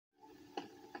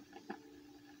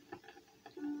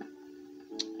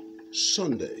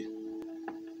Sunday,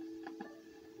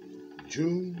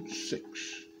 June 6,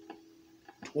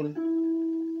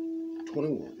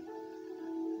 2021.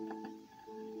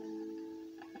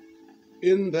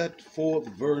 In that fourth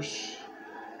verse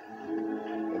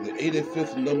of the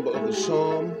 85th number of the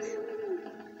Psalms,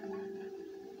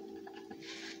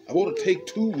 I want to take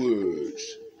two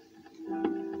words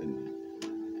and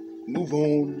move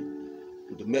on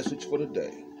with the message for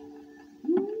today.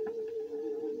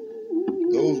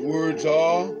 Those words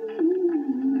are,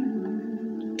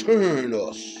 turn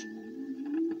us.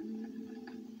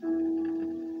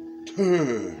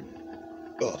 Turn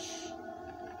us.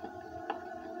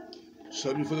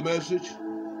 Subject for the message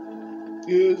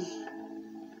is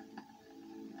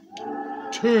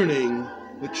turning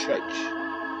the church.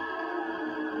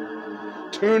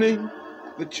 Turning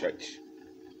the church.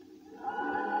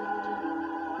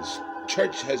 This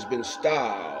church has been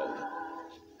styled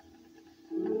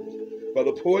by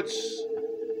the poets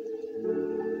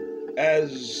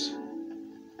as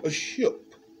a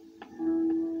ship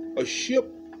of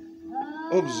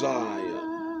Zion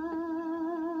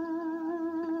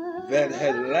that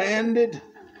had landed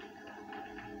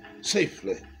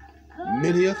safely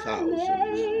many a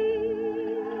thousands.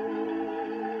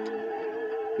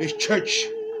 This church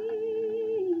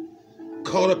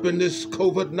caught up in this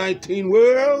COVID-19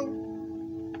 world,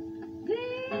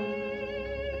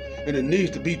 and it needs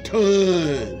to be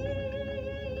turned.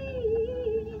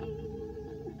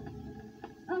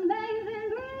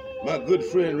 My good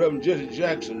friend Reverend Jesse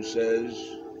Jackson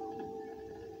says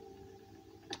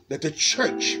that the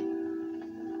church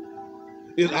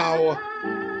is our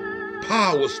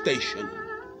power station.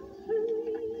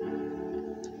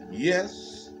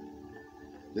 Yes,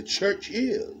 the church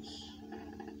is.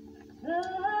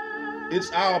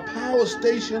 It's our power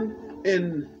station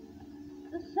in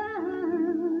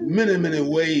many, many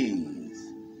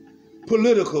ways.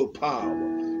 Political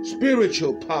power,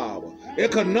 spiritual power,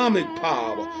 economic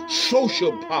power,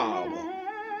 social power.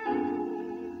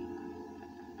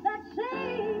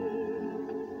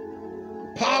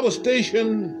 Power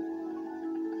station,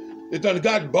 it done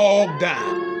got bogged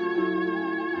down.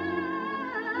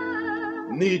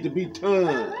 Need to be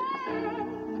turned.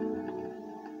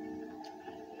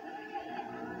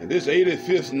 And this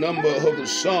 85th number of the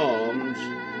Psalms,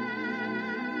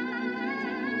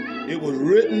 it was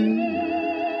written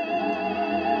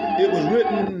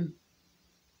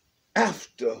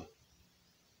after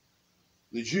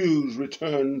the Jews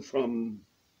returned from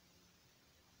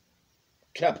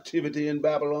captivity in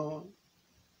Babylon.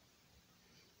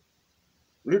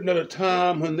 Written at a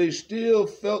time when they still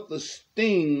felt the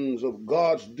stings of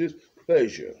God's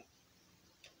displeasure,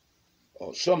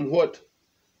 or somewhat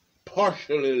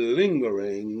partially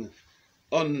lingering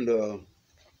under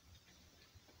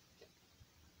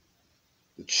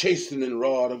the chastening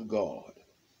rod of God.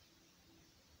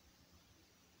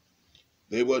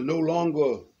 They were no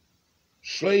longer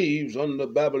slaves under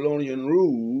Babylonian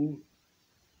rule,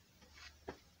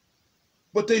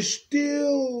 but they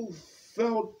still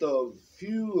felt a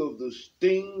few of the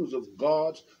stings of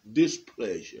God's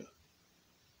displeasure.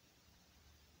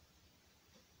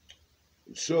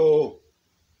 And so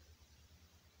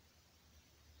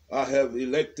I have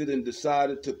elected and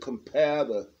decided to compare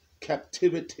the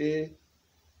captivity,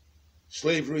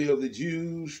 slavery of the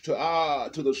Jews to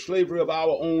the slavery of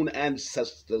our own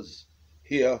ancestors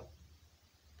here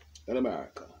in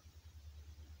America.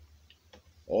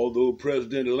 Although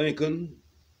President Lincoln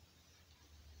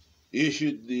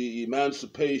issued the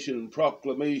Emancipation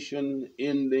Proclamation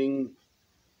ending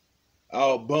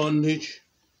our bondage,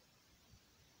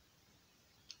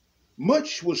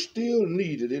 much was still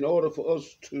needed in order for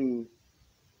us to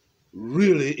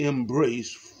really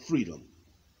embrace freedom.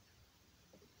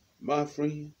 My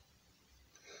friend,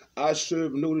 I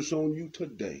serve notice on you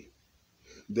today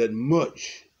that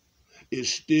much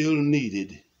is still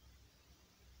needed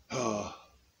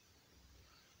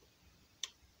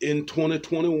in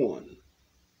 2021.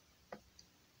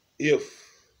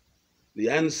 If the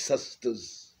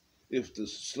ancestors, if the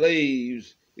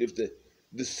slaves, if the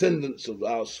descendants of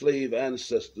our slave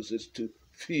ancestors is to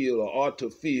feel or are to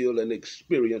feel and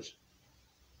experience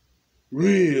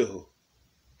real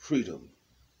freedom.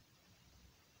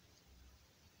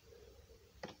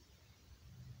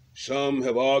 Some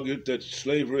have argued that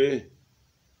slavery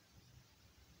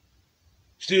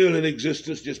still in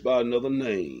existence just by another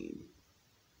name.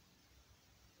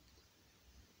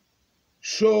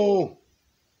 So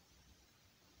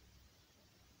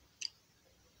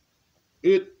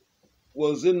it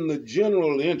was in the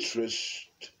general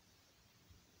interest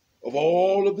of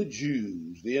all of the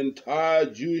Jews, the entire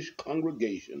Jewish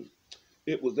congregation,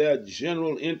 It was their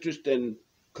general interest and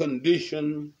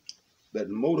condition that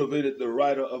motivated the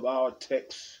writer of our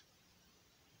text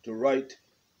to write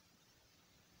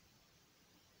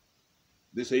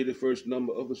this 81st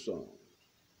number of the Psalm.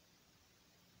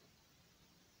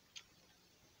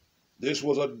 This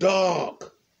was a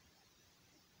dark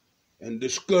and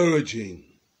discouraging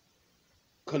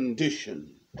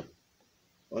condition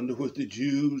under which the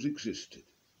Jews existed.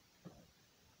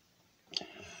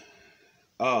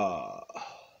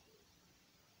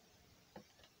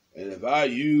 And if I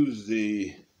use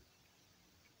the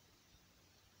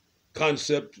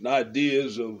concept and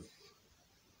ideas of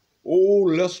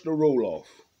old Lester Roloff,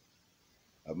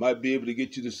 I might be able to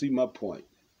get you to see my point.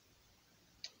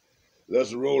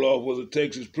 Lester Roloff was a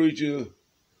Texas preacher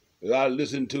that I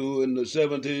listened to in the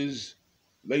 70s,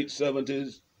 late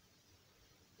 70s,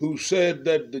 who said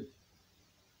that the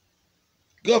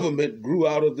government grew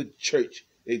out of the church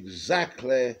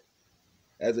exactly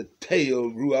as a tail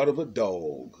grew out of a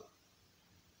dog.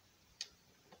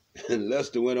 And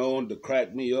Lester went on to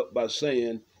crack me up by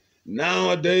saying,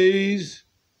 nowadays,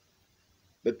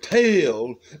 the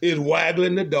tail is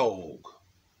waggling the dog.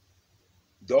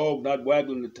 Dog not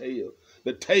waggling the tail.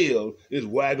 The tail is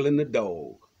waggling the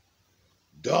dog.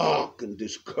 Dark and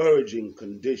discouraging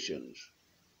conditions.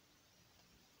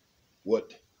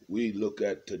 What we look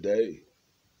at today.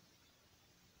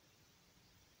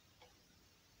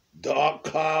 Dark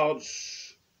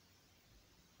clouds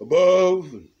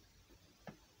above,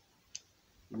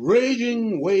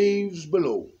 raging waves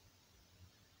below.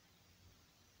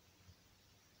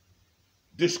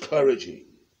 Discouraging.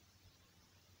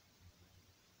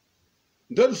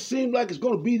 Doesn't seem like it's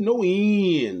going to be no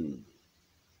end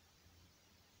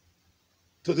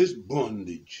to this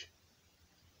bondage.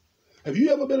 Have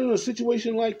you ever been in a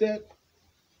situation like that?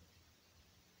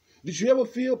 Did you ever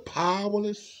feel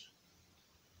powerless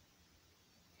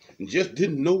and just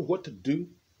didn't know what to do?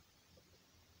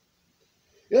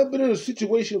 You ever been in a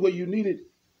situation where you needed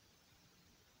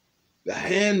the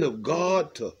hand of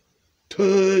God to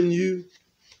turn you?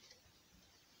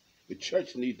 The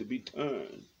church needs to be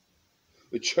turned.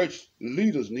 The church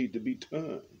leaders need to be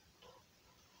turned.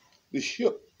 The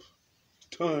ship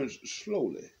turns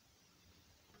slowly.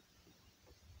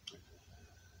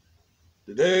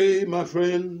 Today, my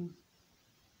friend,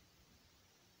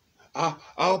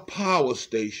 our power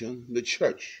station, the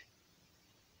church,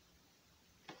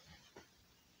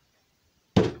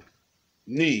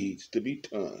 needs to be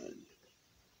turned.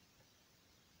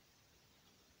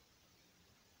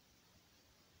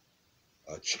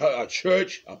 A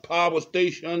church, a power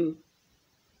station,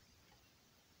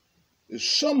 is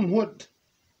somewhat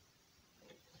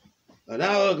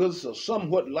analogous or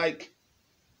somewhat like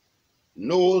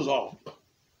Noah's Ark,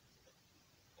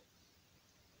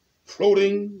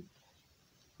 floating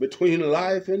between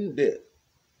life and death,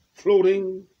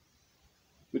 floating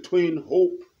between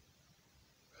hope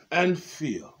and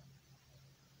fear.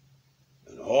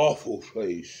 An awful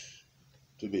place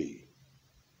to be.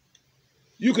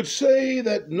 You could say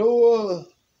that Noah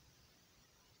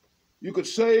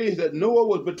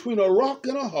was between a rock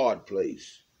and a hard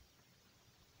place.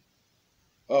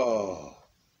 And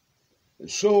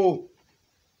so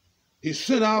he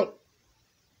sent out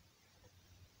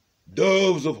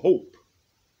doves of hope.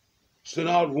 Sent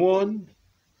out one,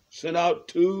 sent out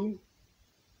two.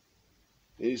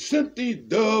 And he sent these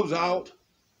doves out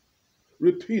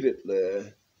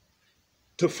repeatedly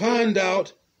to find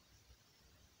out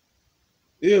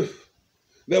if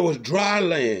there was dry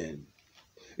land,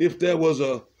 if there was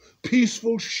a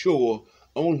peaceful shore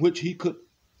on which he could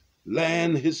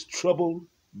land his troubled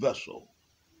vessel.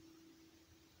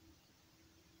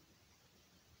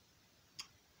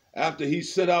 After he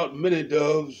sent out many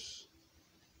doves,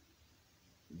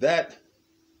 that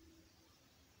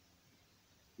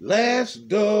last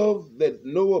dove that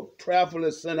Noah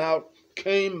prayerfully sent out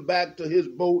came back to his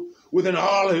boat with an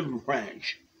olive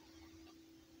branch.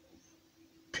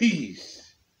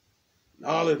 Peace, an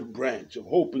olive branch of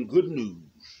hope and good news.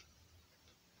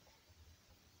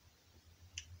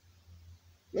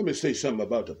 Let me say something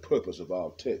about the purpose of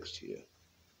our text here.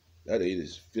 That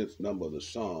 85th number of the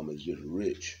Psalm is just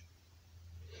rich.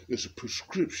 It's a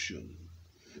prescription.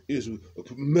 It's a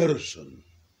medicine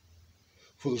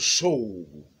for the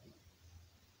soul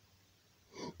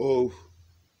of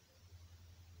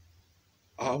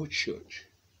our church.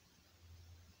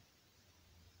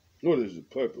 What is the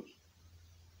purpose?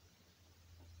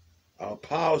 Our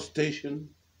power station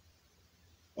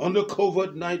under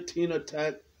COVID-19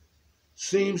 attack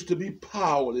seems to be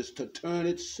powerless to turn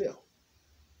itself.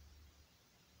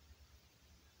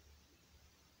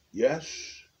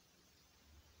 Yes,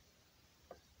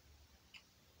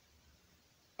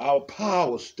 our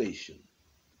power station,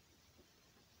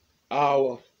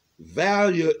 our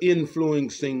value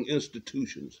influencing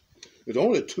institutions. There's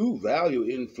only two value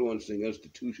influencing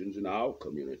institutions in our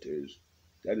communities.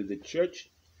 That is the church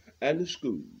and the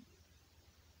school.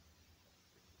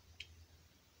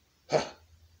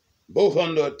 Both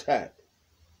under attack,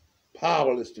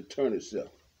 powerless to turn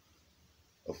itself.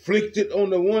 Afflicted on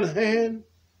the one hand,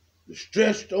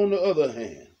 distressed on the other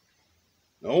hand.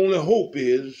 The only hope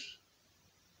is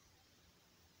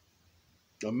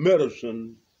a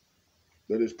medicine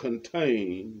that is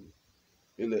contained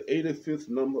in the 85th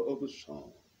number of the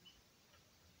Psalms.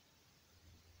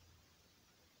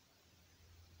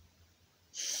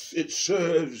 It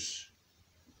serves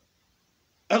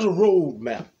as a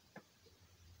roadmap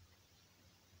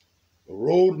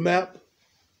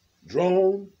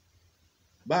drawn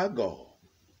by God.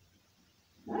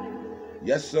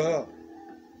 Yes, sir.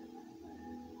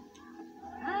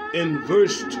 In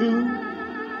verse 2,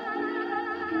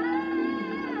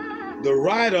 the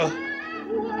writer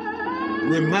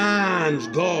reminds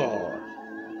God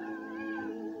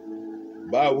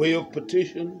by way of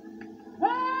petition.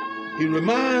 He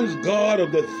reminds God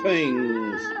of the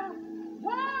things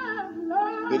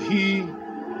that he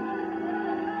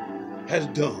has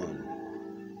done.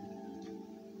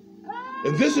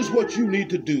 And this is what you need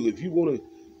to do if you want to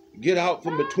get out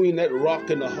from between that rock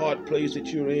and the hard place that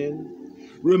you're in.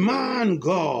 Remind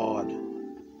God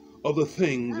of the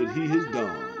things that he has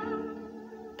done.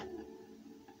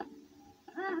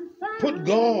 Put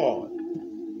God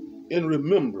in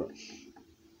remembrance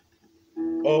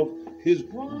of his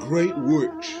great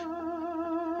works.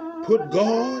 Put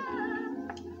God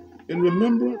in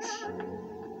remembrance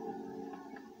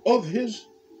of his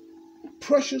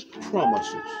precious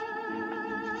promises.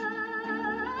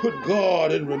 Put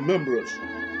God in remembrance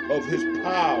of his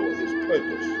power, his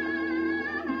purpose.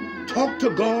 Talk to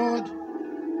God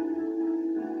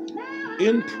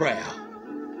in prayer.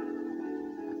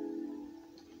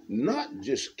 Not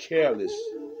just careless,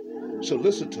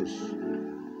 solicitous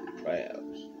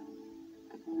prayers.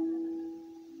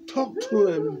 Talk to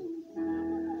him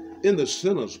in the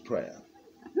sinner's prayer.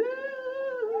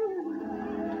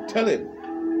 Tell him,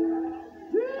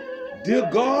 dear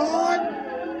God,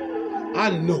 I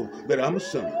know that I'm a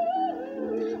sinner.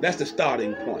 That's the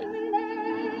starting point.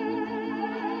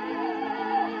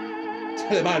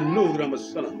 Tell him I know that I'm a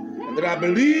sinner and that I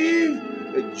believe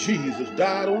that Jesus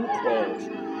died on the cross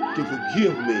to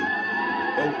forgive me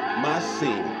of my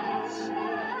sins.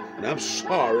 And I'm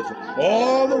sorry for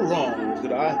all the wrongs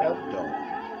that I have done.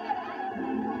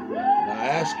 And I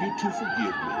ask you to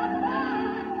forgive me.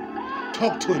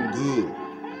 Talk to him good.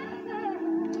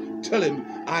 Tell him,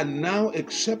 I now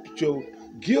accept your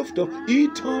gift of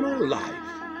eternal life.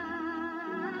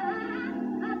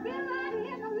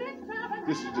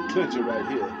 This is the clincher right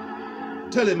here.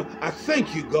 Tell him, I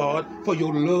thank you, God, for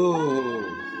your love.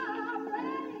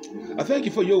 I thank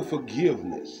you for your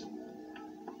forgiveness.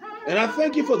 And I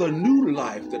thank you for the new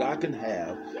life that I can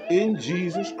have in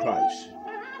Jesus Christ.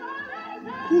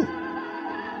 Whew.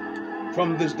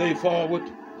 From this day forward,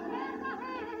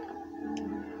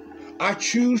 I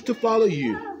choose to follow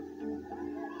you.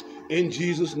 In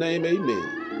Jesus' name, amen.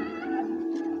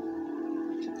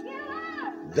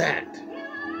 That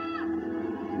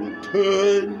will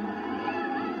turn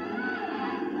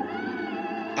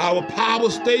our power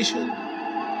station.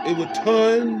 It will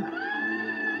turn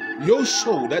your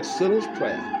soul, that sinner's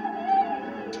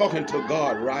prayer, talking to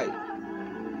God right.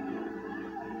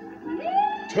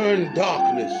 Turn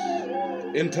darkness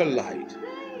into light.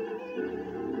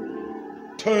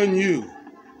 Turn you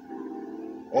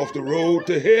off the road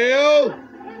to hell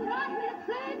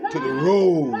to the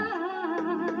road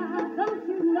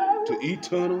to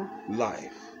eternal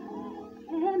life.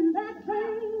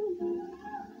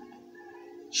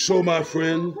 So, my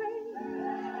friend,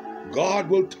 God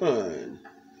will turn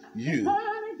you,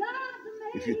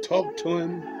 if you talk to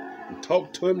him and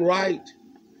talk to him right.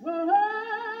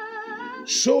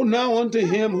 So now unto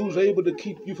him who's able to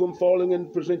keep you from falling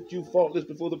and present you faultless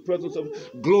before the presence of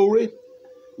glory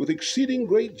with exceeding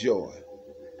great joy.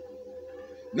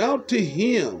 Now to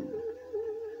him,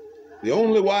 the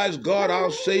only wise God,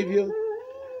 our Savior,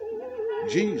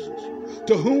 Jesus,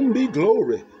 to whom be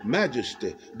glory,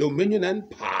 majesty, dominion, and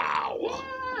power,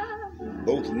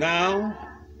 both now,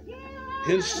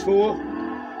 henceforth,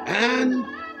 and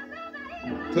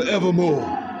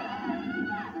forevermore.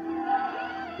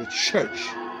 The church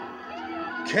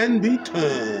can be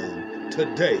turned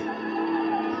today,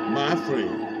 my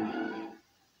friend.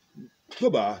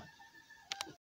 Goodbye.